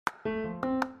Hello,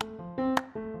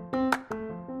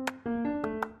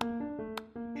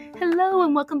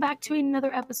 and welcome back to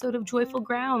another episode of Joyful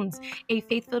Grounds, a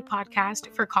faith-filled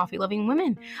podcast for coffee-loving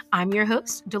women. I'm your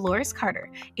host, Dolores Carter,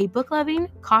 a book-loving,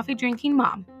 coffee-drinking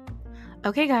mom.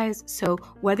 Okay, guys, so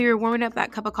whether you're warming up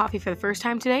that cup of coffee for the first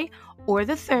time today or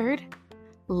the third,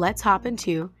 let's hop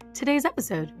into today's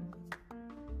episode.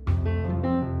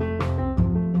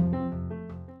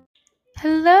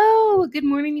 Hello, good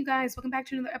morning, you guys. Welcome back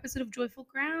to another episode of Joyful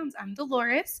Grounds. I'm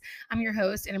Dolores. I'm your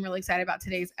host, and I'm really excited about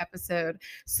today's episode.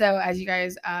 So, as you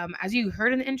guys, as you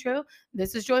heard in the intro,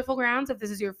 this is Joyful Grounds. If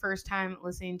this is your first time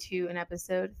listening to an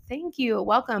episode, thank you.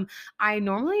 Welcome. I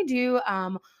normally do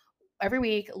every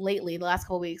week lately, the last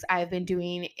couple of weeks, I've been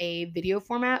doing a video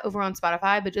format over on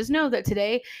Spotify, but just know that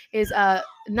today is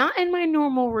not in my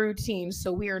normal routine.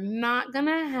 So we are not going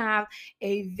to have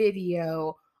a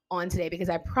video on today because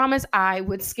I promise I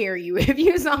would scare you if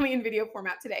you saw me in video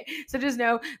format today. So just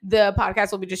know the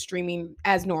podcast will be just streaming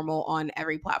as normal on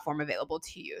every platform available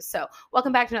to you. So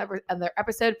welcome back to another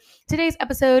episode. Today's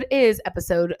episode is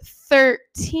episode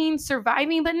 13,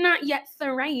 Surviving but Not Yet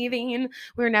Thriving.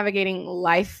 We're navigating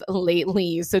life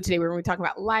lately. So today we're going to be talking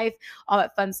about life, all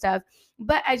that fun stuff.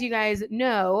 But as you guys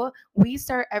know, we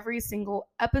start every single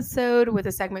episode with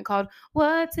a segment called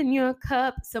What's in Your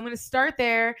Cup? So I'm going to start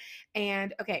there.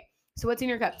 And okay, so what's in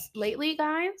your cups? Lately,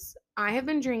 guys, I have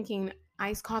been drinking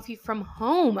iced coffee from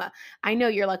home. I know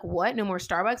you're like, what? No more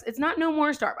Starbucks? It's not no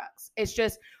more Starbucks. It's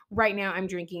just right now I'm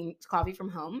drinking coffee from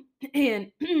home.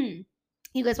 And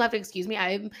you guys will have to excuse me.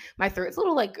 My throat's a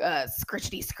little like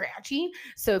scritchy scratchy.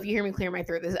 So if you hear me clear my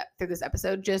throat through this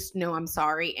episode, just know I'm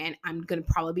sorry, and I'm gonna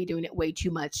probably be doing it way too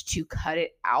much to cut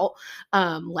it out,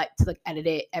 to edit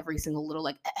it every single little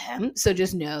So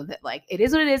just know that it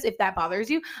is what it is. If that bothers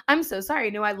you, I'm so sorry.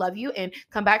 No, I love you, and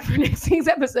come back for next week's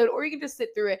episode, or you can just sit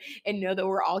through it and know that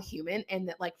we're all human and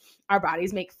that our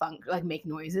bodies make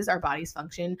noises, our bodies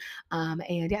function,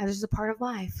 and yeah, this is a part of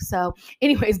life. So,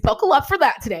 anyways, buckle up for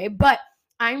that today, but.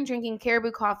 I'm drinking Caribou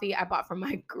coffee I bought from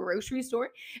my grocery store.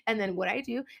 And then what I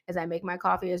do is I make my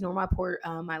coffee as normal. I pour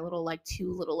my little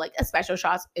two little espresso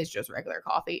shots. It's just regular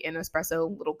coffee in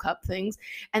espresso little cup things.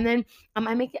 And then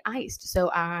I make it iced. So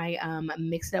I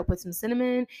mix it up with some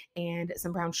cinnamon and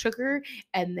some brown sugar.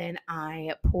 And then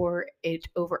I pour it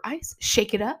over ice,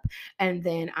 shake it up. And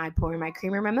then I pour in my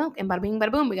creamer and my milk. And bada bing,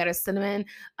 bada boom. We got a cinnamon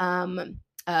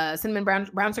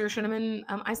brown sugar cinnamon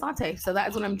iced latte. So that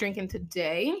is what I'm drinking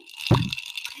today.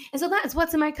 And so that's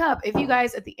what's in my cup. If you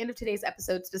guys, at the end of today's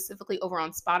episode, specifically over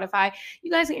on Spotify, you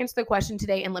guys can answer the question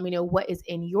today and let me know what is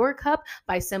in your cup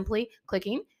by simply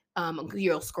clicking.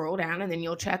 You'll scroll down and then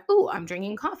you'll check, I'm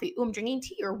drinking coffee. I'm drinking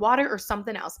tea or water or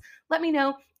something else. Let me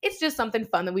know. It's just something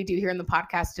fun that we do here in the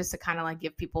podcast just to kind of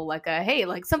give people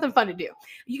something fun to do.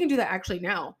 You can do that actually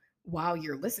now while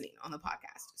you're listening on the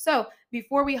podcast. So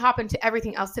before we hop into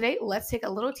everything else today, let's take a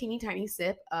little teeny tiny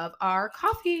sip of our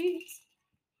coffee.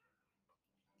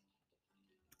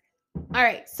 All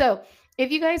right, so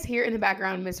if you guys hear in the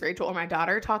background Miss Rachel or my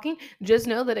daughter talking, just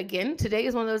know that, again, today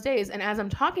is one of those days. And as I'm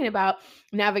talking about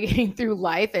navigating through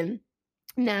life and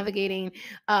navigating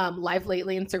life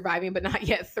lately and surviving but not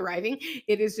yet thriving,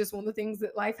 it is just one of the things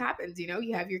that life happens.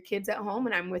 You have your kids at home,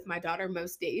 and I'm with my daughter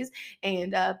most days.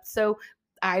 And so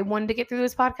I wanted to get through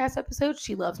this podcast episode.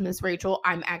 She loves Miss Rachel.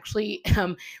 I'm actually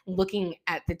looking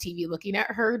at the TV, looking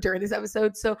at her during this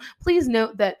episode. So please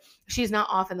note that she's not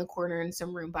off in the corner in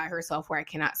some room by herself where I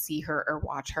cannot see her or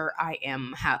watch her. I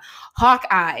am hawk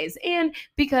eyes. And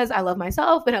because I love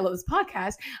myself and I love this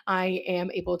podcast, I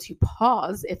am able to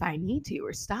pause if I need to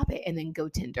or stop it and then go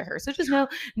tend to her. So just know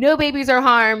no babies are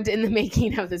harmed in the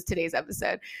making of today's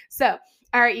episode. So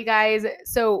all right, you guys.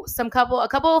 So a couple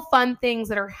of fun things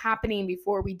that are happening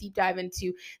before we deep dive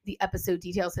into the episode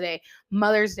details today.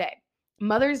 Mother's Day.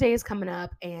 Mother's Day is coming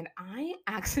up, and I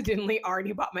accidentally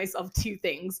already bought myself two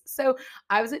things. So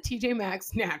I was at TJ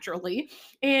Maxx naturally,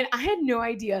 and I had no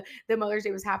idea that Mother's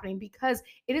Day was happening because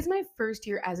it is my first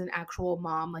year as an actual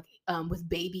mom, with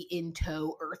baby in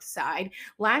tow, earthside.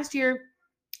 Last year,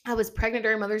 I was pregnant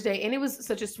during Mother's Day, and it was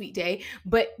such a sweet day,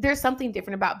 but there's something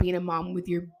different about being a mom with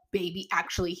your baby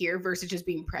actually here versus just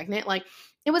being pregnant.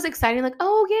 It was exciting,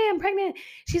 oh yeah, I'm pregnant,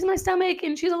 she's in my stomach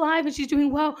and she's alive and she's doing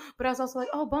well, but I was also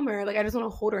oh bummer, I just want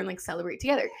to hold her and celebrate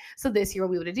together. So this year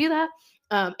we'll be able to do that.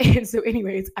 And so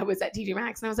anyways, I was at TJ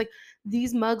Maxx and I was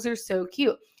these mugs are so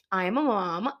cute. I am a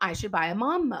mom, I should buy a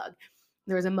mom mug.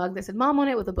 There was a mug that said mom on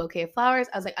it with a bouquet of flowers.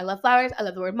 I was I love flowers, I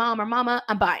love the word mom or mama,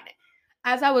 I'm buying it.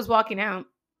 As I was walking out,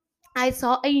 I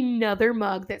saw another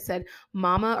mug that said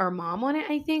mama or mom on it,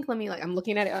 I think. Let me I'm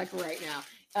looking at it right now.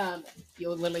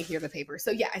 You'll literally hear the paper.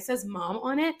 So yeah, it says mom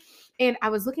on it. And I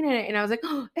was looking at it and I was like,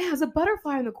 oh, it has a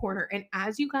butterfly in the corner. And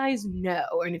as you guys know,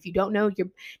 and if you don't know,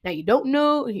 you don't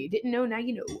know, you didn't know, now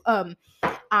you know.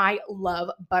 I love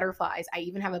butterflies. I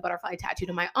even have a butterfly tattooed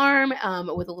on my arm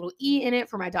with a little E in it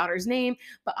for my daughter's name.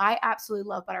 But I absolutely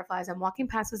love butterflies. I'm walking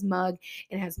past this mug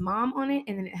and it has mom on it,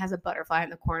 and then it has a butterfly in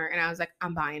the corner. And I was like,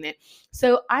 I'm buying it.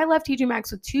 So I left TJ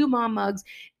Maxx with 2 mom mugs,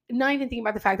 not even thinking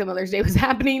about the fact that Mother's Day was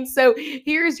happening. So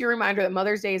here's your reminder that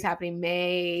Mother's Day is happening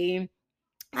May.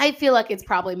 I feel like it's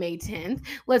probably May 10th.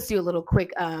 Let's do a little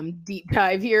quick deep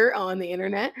dive here on the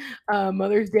internet.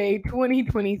 Mother's Day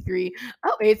 2023.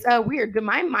 Oh, it's weird.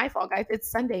 My fault, guys. It's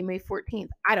Sunday, May 14th.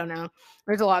 I don't know.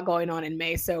 There's a lot going on in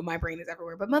May, so my brain is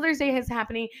everywhere. But Mother's Day is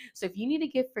happening. So if you need a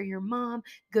gift for your mom,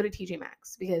 go to TJ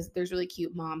Maxx because there's really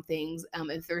cute mom things.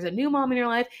 If there's a new mom in your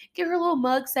life, get her a little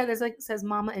mug set that says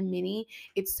Mama and Minnie.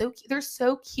 It's so cute. They're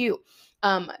so cute.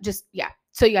 Just yeah.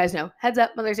 So you guys know, heads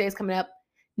up, Mother's Day is coming up.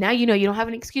 Now you know you don't have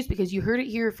an excuse because you heard it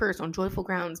here first on Joyful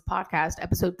Grounds podcast,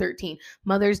 episode 13.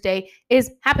 Mother's Day is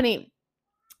happening.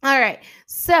 All right.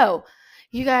 So,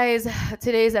 you guys,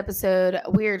 today's episode,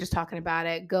 we're just talking about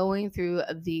it, going through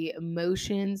the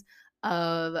emotions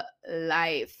of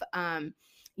life.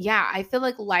 Yeah, I feel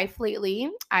like life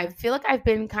lately, I feel like I've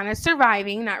been kind of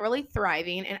surviving, not really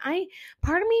thriving. And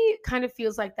part of me kind of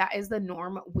feels like that is the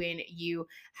norm when you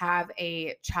have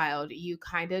a child. You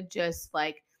kind of just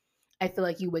like, I feel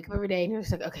like you wake up every day and you're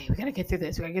just like, okay, we got to get through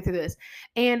this. We got to get through this.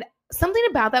 And something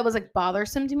about that was like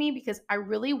bothersome to me because I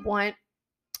really want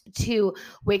to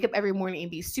wake up every morning and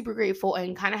be super grateful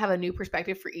and kind of have a new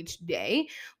perspective for each day.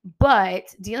 But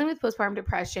dealing with postpartum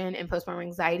depression and postpartum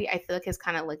anxiety, I feel like has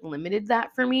kind of like limited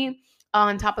that for me.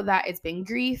 On top of that, it's been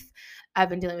grief. I've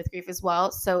been dealing with grief as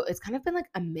well. So it's kind of been like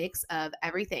a mix of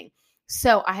everything.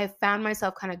 So I have found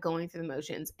myself kind of going through the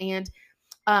motions. And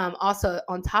also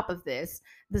on top of this,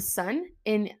 the sun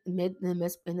in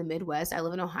the Midwest, I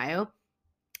live in Ohio.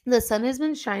 The sun has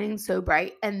been shining so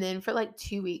bright, and then for like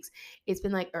 2 weeks, it's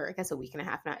been like, or I guess a week and a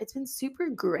half now, it's been super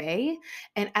gray.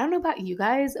 And I don't know about you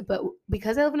guys, but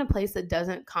because I live in a place that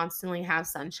doesn't constantly have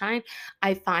sunshine,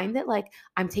 I find that like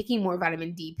I'm taking more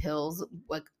vitamin D pills,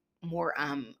 like more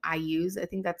IUs. I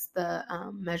think that's the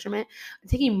measurement. I'm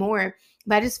taking more,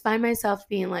 but I just find myself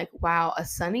being like, wow, a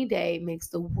sunny day makes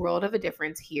the world of a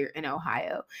difference here in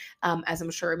Ohio. As I'm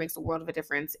sure it makes a world of a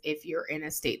difference if you're in a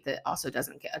state that also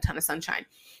doesn't get a ton of sunshine.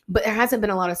 But there hasn't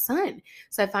been a lot of sun.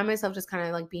 So I find myself just kind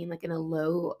of like being like in a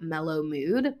low, mellow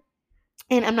mood.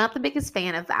 And I'm not the biggest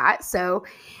fan of that. So,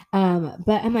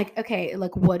 but I'm like, okay,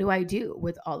 like, what do I do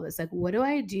with all this? Like, what do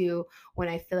I do when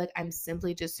I feel like I'm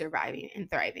simply just surviving and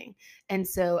thriving? And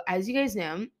so, as you guys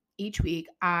know, each week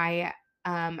I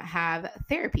have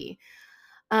therapy.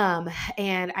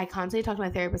 And I constantly talk to my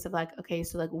therapist of like, okay,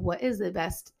 so like, what is the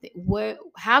best,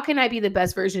 how can I be the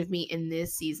best version of me in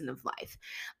this season of life?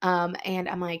 And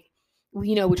I'm like,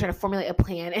 we try to formulate a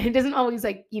plan and it doesn't always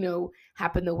like,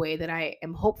 happen the way that I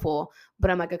am hopeful, but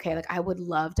I'm like, okay, like I would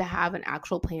love to have an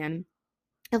actual plan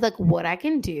of like what I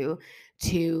can do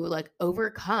to like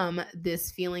overcome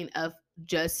this feeling of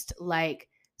just like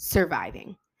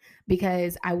surviving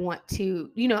because I want to,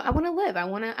 I want to live. I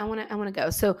want to go.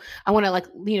 So I want to like,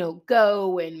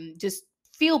 go and just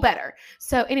feel better.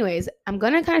 So anyways, I'm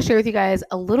going to kind of share with you guys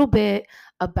a little bit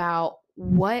about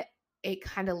what it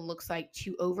kind of looks like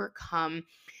to overcome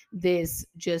this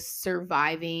just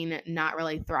surviving, not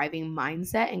really thriving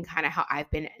mindset and kind of how I've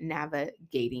been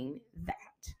navigating that.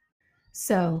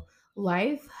 So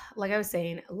life, like I was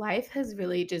saying, life has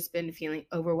really just been feeling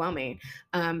overwhelming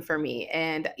for me.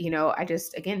 And, I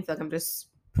just, again, feel like I'm just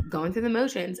going through the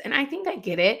motions. And I think I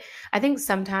get it. I think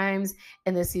sometimes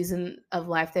in the season of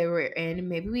life that we're in,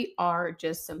 maybe we are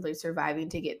just simply surviving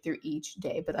to get through each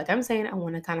day. But like I'm saying, I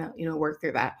want to kind of, work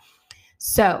through that.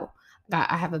 So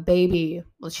I have a baby.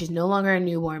 Well, she's no longer a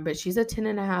newborn, but she's a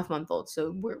 10.5-month-old.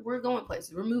 So we're going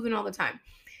places. We're moving all the time.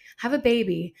 Have a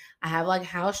baby. I have like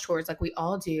house chores like we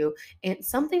all do. And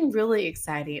something really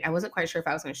exciting. I wasn't quite sure if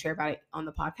I was going to share about it on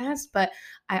the podcast, but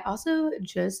I also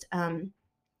just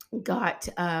got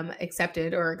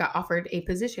accepted or got offered a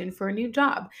position for a new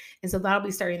job. And so that'll be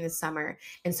starting this summer.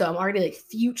 And so I'm already like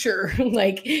future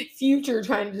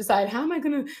trying to decide how am I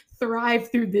going to thrive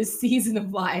through this season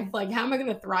of life? Like, how am I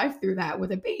going to thrive through that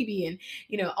with a baby and,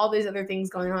 all these other things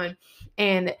going on.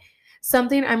 And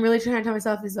something I'm really trying to tell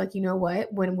myself is like, you know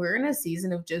what, when we're in a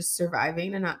season of just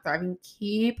surviving and not thriving,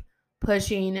 keep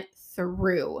pushing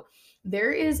through.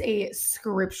 There is a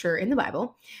scripture in the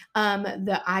Bible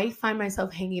that I find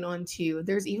myself hanging on to.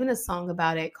 There's even a song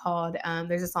about it called,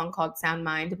 there's a song called Sound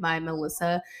Mind by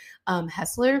Melissa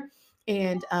Hessler.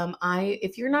 And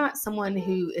if you're not someone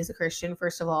who is a Christian,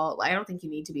 first of all, I don't think you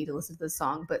need to be to listen to this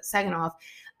song. But second off,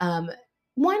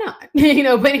 why not?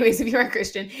 But anyways, if you're a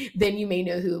Christian, then you may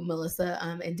know who Melissa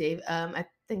and Dave. I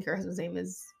think her husband's name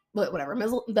is whatever.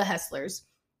 The Hesslers.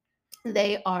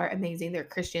 They are amazing. They're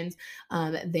Christians.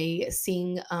 They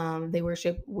sing. They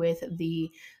worship with the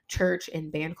church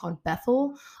and band called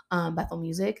Bethel, Bethel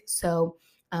Music. So.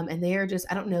 And they are just,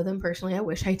 I don't know them personally. I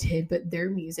wish I did, but their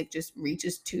music just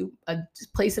reaches to a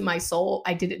place in my soul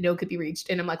I didn't know could be reached.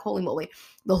 And I'm like, holy moly,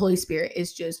 the Holy Spirit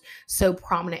is just so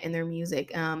prominent in their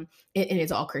music. And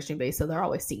it's all Christian based. So they're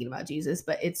always singing about Jesus,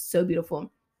 but it's so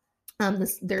beautiful.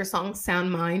 Their song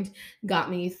Sound Mind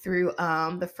got me through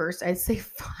the first, I'd say,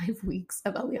 5 weeks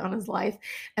of Eliana's life.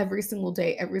 Every single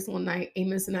day, every single night,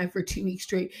 Amos and I, for 2 weeks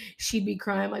straight, she'd be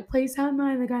crying like, play Sound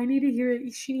Mind, like, I need to hear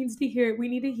it, she needs to hear it, we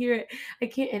need to hear it, I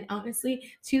can't. And honestly,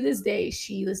 to this day,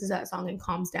 she listens to that song and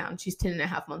calms down. She's 10 and a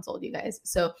half months old, you guys.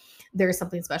 So there's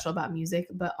something special about music,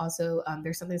 but also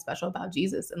there's something special about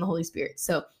Jesus and the Holy Spirit.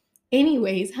 So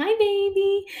anyways, hi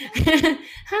baby.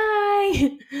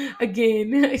 Hi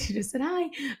again. She just said hi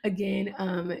again.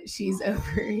 She's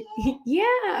over.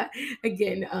 Yeah.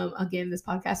 Again, this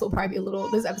podcast will probably be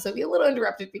this episode be a little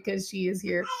interrupted because she is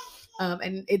here.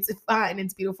 And it's fine.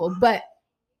 It's beautiful. But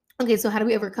okay, so how do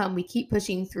we overcome? We keep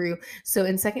pushing through. So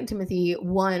in 2 Timothy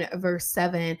 1, verse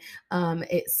 7,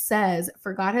 it says,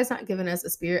 for God has not given us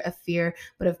a spirit of fear,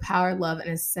 but of power, love,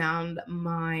 and a sound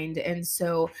mind. And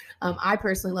so I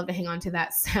personally love to hang on to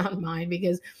that sound mind,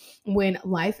 because when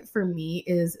life for me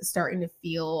is starting to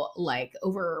feel like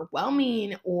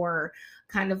overwhelming, or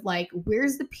kind of like,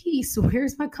 where's the peace?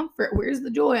 Where's my comfort? Where's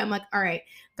the joy? I'm like, all right,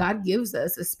 God gives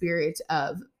us a spirit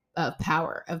of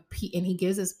power, of peace, and he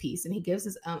gives us peace, and he gives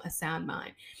us a sound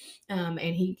mind, and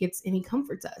he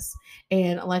comforts us.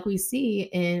 And like we see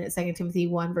in 2 Timothy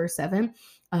 1, verse 7,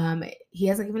 he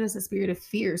hasn't given us a spirit of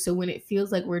fear. So when it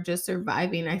feels like we're just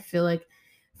surviving, I feel like,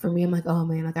 for me, I'm like, oh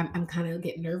man, like I'm kind of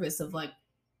getting nervous of like,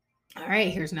 all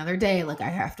right, here's another day. Like I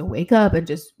have to wake up and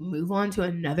just move on to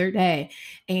another day.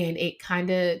 And it kind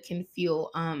of can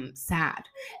feel sad.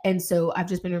 And so I've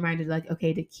just been reminded, like,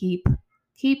 okay, to keep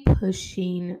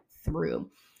pushing through.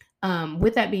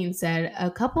 With that being said,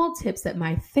 a couple tips that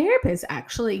my therapist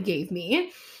actually gave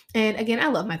me. And again, I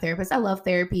love my therapist. I love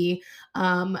therapy.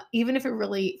 Even if it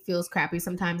really feels crappy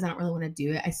sometimes, I don't really want to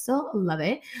do it, I still love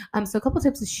it. So a couple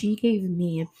tips that she gave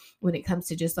me when it comes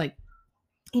to just like,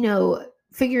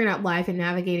 figuring out life and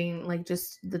navigating like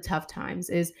just the tough times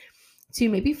is to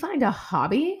maybe find a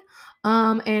hobby.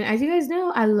 And as you guys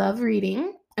know, I love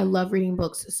reading. I love reading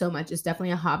books so much. It's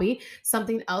definitely a hobby.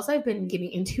 Something else I've been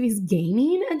getting into is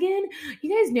gaming again. You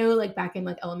guys know, like back in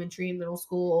like elementary and middle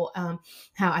school,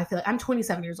 how I feel like I'm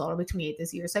 27 years old. I'll be 28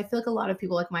 this year. So I feel like a lot of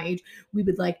people like my age, we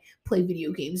would like play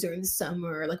video games during the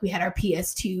summer. Like we had our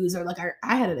PS2s, or like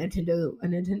I had a Nintendo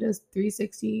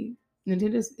 360.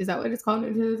 Is that what it's called?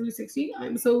 Nintendo 360?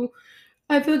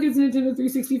 I feel like it's Nintendo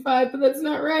 365, but that's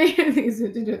not right. I think it's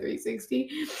Nintendo 360.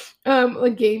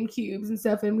 Like game cubes and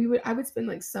stuff. And I would spend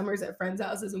like summers at friends'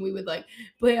 houses, and we would like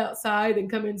play outside and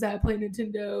come inside, play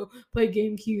Nintendo, play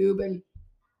GameCube, and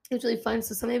it's really fun.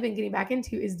 So something I've been getting back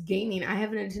into is gaming. I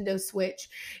have a Nintendo Switch,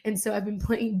 and so I've been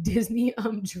playing Disney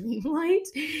Dreamlight.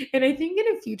 And I think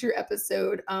in a future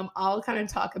episode, I'll kind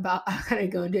of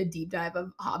go into a deep dive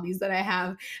of hobbies that I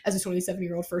have as a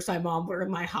 27-year-old first-time mom. What are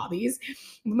my hobbies?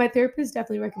 My therapist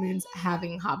definitely recommends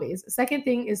having hobbies. The second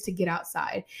thing is to get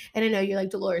outside. And I know you're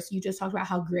like, Dolores, you just talked about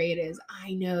how gray it is.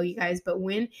 I know, you guys, but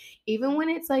even when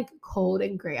it's like cold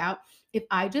and gray out, if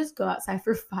I just go outside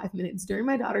for 5 minutes during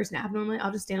my daughter's nap, normally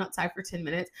I'll just stand outside for 10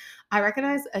 minutes. I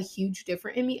recognize a huge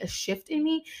difference in me, a shift in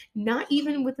me, not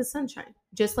even with the sunshine,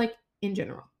 just like in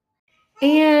general.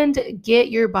 And get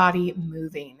your body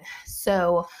moving.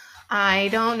 So I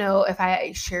don't know if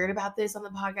I shared about this on the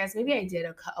podcast. Maybe I did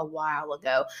a while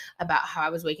ago, about how I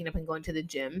was waking up and going to the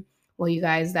gym. Well, you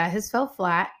guys, that has fell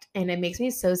flat, and it makes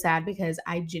me so sad, because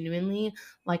I genuinely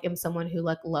like am someone who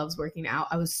like loves working out.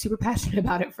 I was super passionate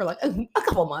about it for like a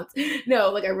couple months. No,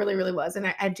 like I really, really was.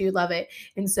 And I do love it.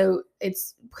 And so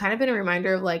it's kind of been a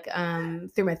reminder of like,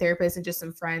 through my therapist and just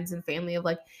some friends and family, of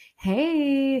like,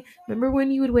 hey, remember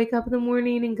when you would wake up in the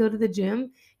morning and go to the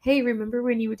gym? Hey, remember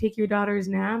when you would take your daughter's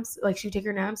naps? Like she would take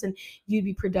her naps, and you'd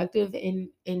be productive in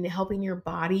helping your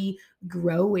body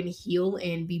grow and heal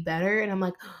and be better. And I'm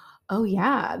like, oh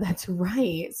yeah, that's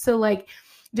right. So like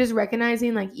just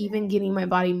recognizing, like even getting my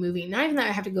body moving, not even that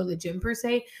I have to go to the gym per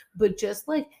se, but just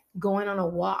like going on a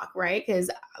walk, right? Because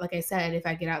like I said, if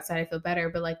I get outside, I feel better.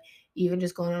 But like even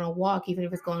just going on a walk, even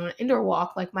if it's going on an indoor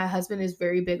walk, like my husband is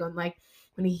very big on like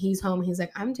when he's home, he's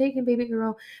like, I'm taking baby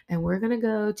girl and we're going to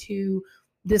go to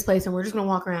this place and we're just going to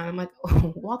walk around. I'm like,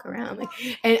 oh, walk around. Like,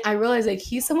 and I realized like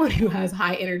he's someone who has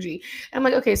high energy. And I'm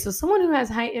like, okay, so someone who has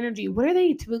high energy, what are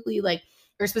they typically like,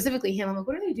 or specifically him? I'm like,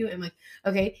 what are they doing? I'm like,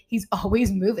 okay, he's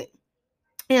always moving.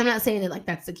 And I'm not saying that like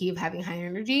that's the key of having high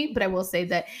energy, but I will say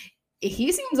that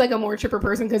he seems like a more chipper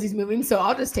person because he's moving. So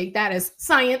I'll just take that as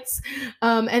science.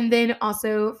 And then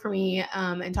also for me,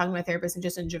 and talking to my therapist and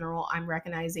just in general, I'm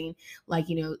recognizing like,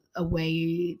 a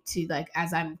way to like,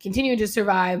 as I'm continuing to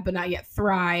survive, but not yet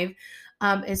thrive,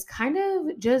 is kind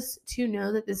of just to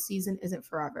know that this season isn't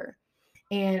forever.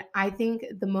 And I think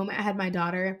the moment I had my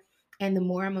daughter and the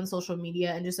more I'm on social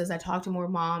media and just as I talk to more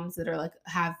moms that are like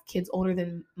have kids older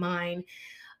than mine,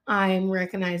 I'm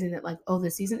recognizing that like, oh,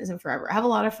 this season isn't forever. I have a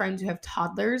lot of friends who have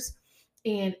toddlers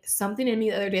and something in me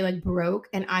the other day like broke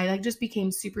and I like just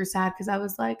became super sad because I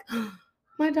was like, oh,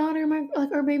 my daughter,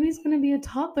 our baby's gonna be a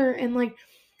toddler and like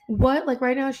what? Like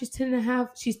right now she's 10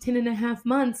 and a half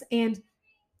months and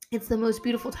it's the most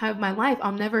beautiful time of my life.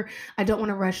 I don't want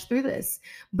to rush through this.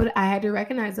 But I had to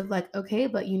recognize of like, okay,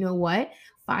 but you know what?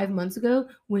 5 months ago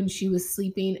when she was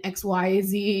sleeping X, Y,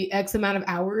 Z, X amount of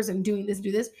hours and doing this,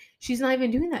 do this, she's not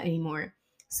even doing that anymore.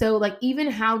 So like even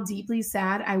how deeply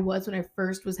sad I was when I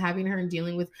first was having her and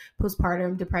dealing with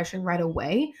postpartum depression right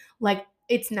away, like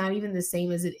it's not even the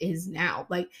same as it is now.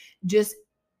 Like just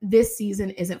this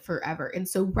season isn't forever. And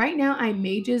so right now I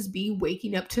may just be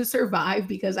waking up to survive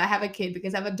because I have a kid,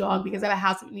 because I have a dog, because I have a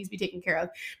house that needs to be taken care of,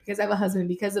 because I have a husband,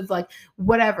 because of like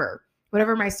whatever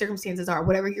my circumstances are,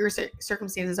 whatever your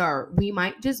circumstances are, we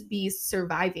might just be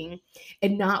surviving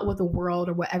and not what the world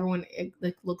or what everyone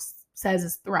like says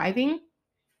is thriving.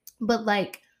 But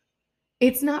like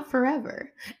it's not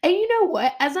forever. And you know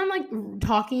what? As I'm like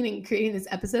talking and creating this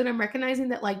episode, I'm recognizing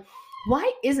that like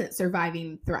why isn't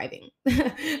surviving thriving?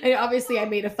 And obviously I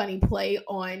made a funny play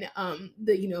on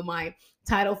my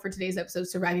title for today's episode,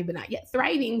 Surviving But Not Yet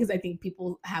Thriving, because I think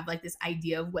people have like this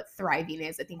idea of what thriving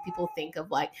is. I think people think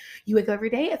of like you wake up every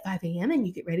day at 5 a.m. and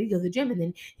you get ready to go to the gym and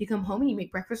then you come home and you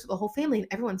make breakfast for the whole family and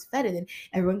everyone's fed and then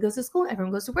everyone goes to school and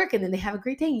everyone goes to work and then they have a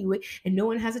great day and no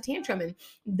one has a tantrum and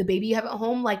the baby you have at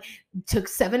home like took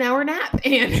 7-hour nap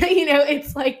and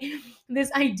it's like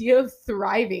this idea of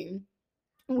thriving.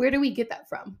 Where do we get that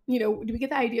from? Do we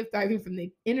get the idea of thriving from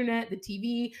the internet, the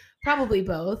TV? Probably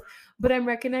both. But I'm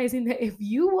recognizing that if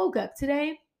you woke up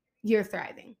today, you're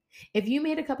thriving. If you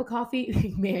made a cup of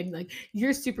coffee, man, like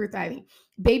you're super thriving.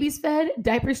 Baby's fed,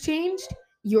 diapers changed,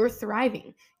 you're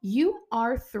thriving. You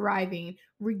are thriving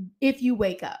if you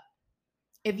wake up.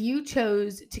 If you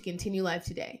chose to continue life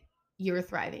today, you're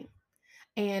thriving.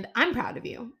 And I'm proud of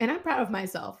you and I'm proud of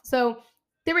myself. So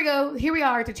there we go. Here we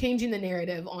are to changing the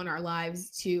narrative on our lives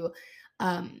to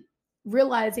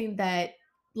realizing that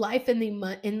life in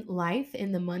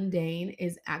the mundane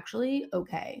is actually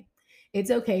okay. It's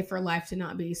okay for life to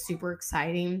not be super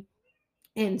exciting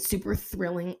and super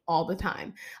thrilling all the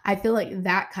time. I feel like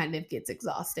that kind of gets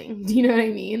exhausting. Do you know what I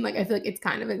mean? Like I feel like it's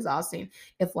kind of exhausting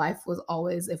if we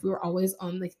were always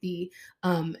on like the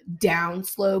down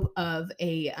slope of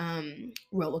a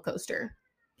roller coaster.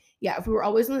 Yeah, if we were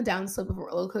always on the down slope of a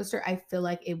roller coaster, I feel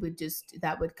like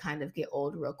that would kind of get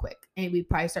old real quick and we'd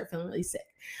probably start feeling really sick.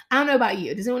 I don't know about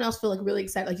you. Does anyone else feel like really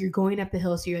excited? Like you're going up the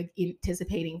hill, so you're like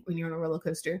anticipating when you're on a roller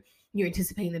coaster, you're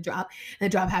anticipating the drop and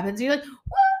the drop happens and you're like,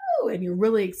 woo, and you're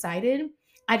really excited.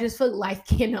 I just feel like life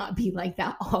cannot be like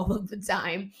that all of the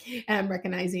time. And I'm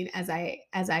recognizing as I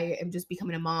am just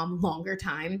becoming a mom longer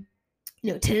time,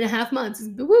 10 and a half months is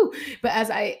woo. But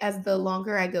as the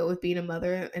longer I go with being a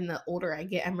mother and the older I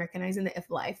get, I'm recognizing that if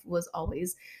life was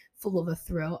always full of a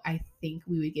thrill, I think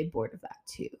we would get bored of that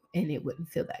too. And it wouldn't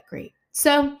feel that great.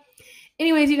 So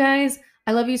anyways, you guys,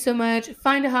 I love you so much.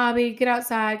 Find a hobby, get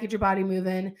outside, get your body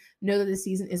moving. Know that the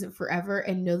season isn't forever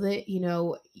and know that,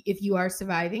 if you are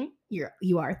surviving,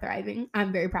 you are thriving.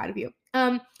 I'm very proud of you.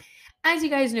 As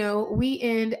you guys know, we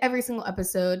end every single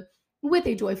episode with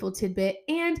a joyful tidbit.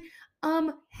 And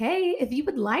hey, if you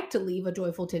would like to leave a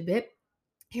joyful tidbit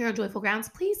here on Joyful Grounds,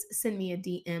 please send me a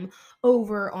DM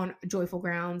over on Joyful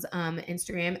Grounds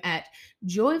Instagram at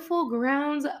Joyful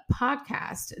Grounds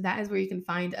Podcast. That is where you can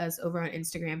find us over on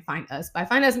Instagram. Find us. By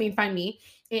find us, I mean find me.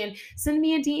 And send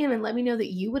me a DM and let me know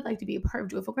that you would like to be a part of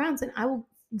Joyful Grounds. And I will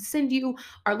send you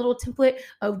our little template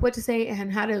of what to say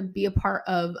and how to be a part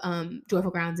of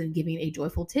Joyful Grounds and giving a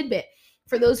joyful tidbit.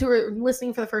 For those who are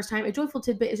listening for the first time, a joyful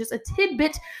tidbit is just a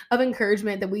tidbit of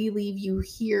encouragement that we leave you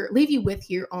with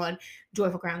here on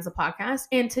Joyful Grounds, the podcast.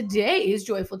 And today's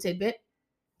joyful tidbit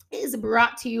is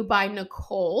brought to you by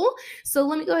Nicole. So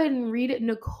let me go ahead and read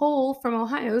Nicole from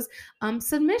Ohio's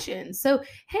submission. So,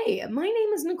 hey, my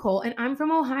name is Nicole and I'm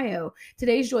from Ohio.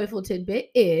 Today's joyful tidbit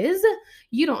is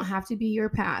you don't have to be your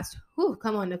past. Whew,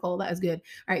 come on, Nicole, that is good.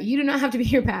 All right, you do not have to be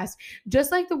your past.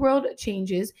 Just like the world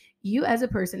changes, you as a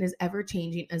person is ever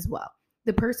changing as well.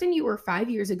 The person you were 5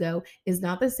 years ago is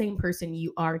not the same person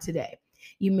you are today.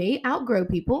 You may outgrow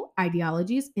people,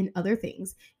 ideologies, and other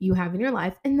things you have in your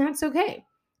life, and that's okay.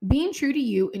 Being true to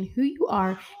you and who you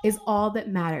are is all that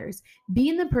matters.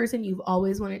 Being the person you've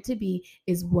always wanted to be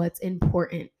is what's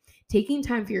important. Taking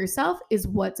time for yourself is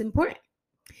what's important.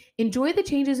 Enjoy the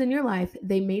changes in your life.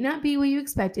 They may not be what you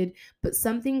expected, but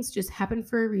some things just happen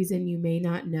for a reason you may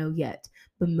not know yet.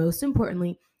 But most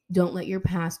importantly, don't let your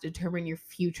past determine your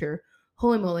future.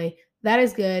 Holy moly, that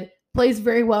is good. Plays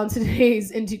very well into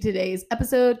today's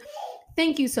episode.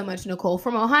 Thank you so much, Nicole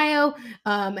from Ohio,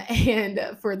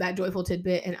 and for that joyful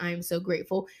tidbit. And I'm so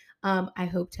grateful. I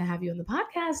hope to have you on the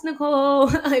podcast, Nicole.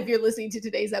 If you're listening to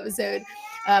today's episode,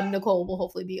 Nicole will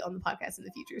hopefully be on the podcast in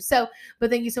the future. So,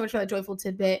 but thank you so much for that joyful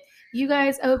tidbit. You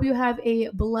guys, I hope you have a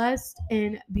blessed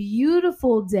and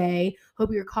beautiful day.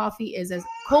 Hope your coffee is as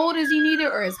cold as you need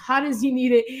it or as hot as you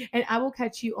need it. And I will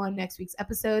catch you on next week's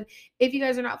episode. If you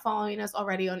guys are not following us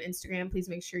already on Instagram, please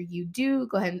make sure you do.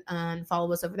 Go ahead and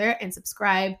follow us over there and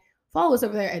subscribe. Follow us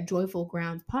over there at Joyful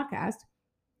Grounds Podcast.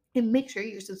 And make sure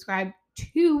you're subscribed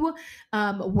to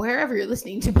wherever you're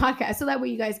listening to podcasts. So that way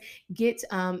you guys get,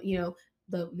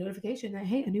 the notification that,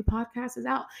 hey, a new podcast is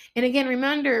out. And again,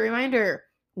 reminder,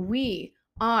 we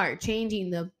are changing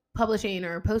the publishing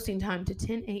or posting time to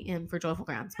 10 a.m. for Joyful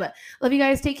Grounds. But love you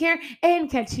guys. Take care and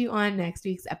catch you on next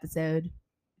week's episode.